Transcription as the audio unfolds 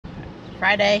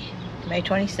Friday, May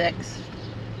 26th.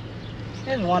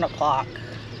 It's 1 o'clock.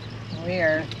 We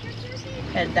are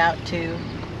headed out to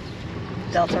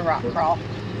Delta Rock Crawl.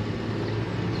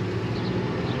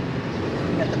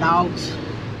 We got the dogs.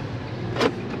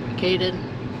 Caden.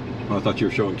 Oh, I thought you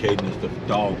were showing Caden as the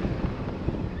dog.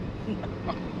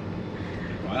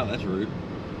 Wow, that's rude.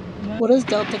 What is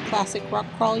Delta Classic Rock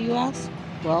Crawl, you ask?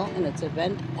 Well, and it's an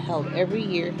event held every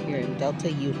year here in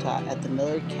Delta, Utah at the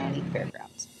Millard County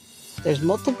Fairgrounds. There's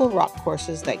multiple rock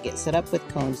courses that get set up with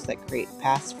cones that create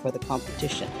paths for the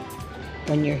competition.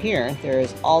 When you're here, there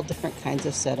is all different kinds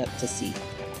of setup to see.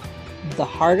 The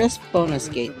hardest bonus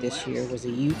gate this year was a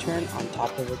U-turn on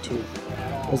top of a tube.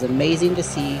 It was amazing to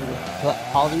see what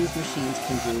all these machines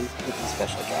can do with these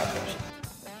special drivers.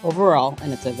 Overall,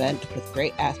 an event with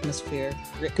great atmosphere,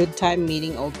 good time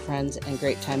meeting old friends, and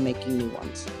great time making new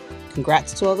ones.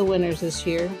 Congrats to all the winners this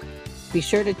year. Be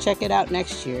sure to check it out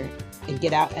next year and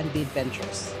get out and be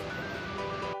adventurous.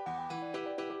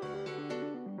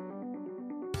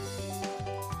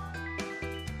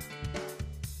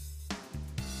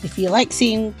 If you like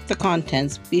seeing the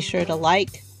contents, be sure to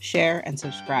like, share, and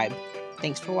subscribe.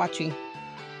 Thanks for watching.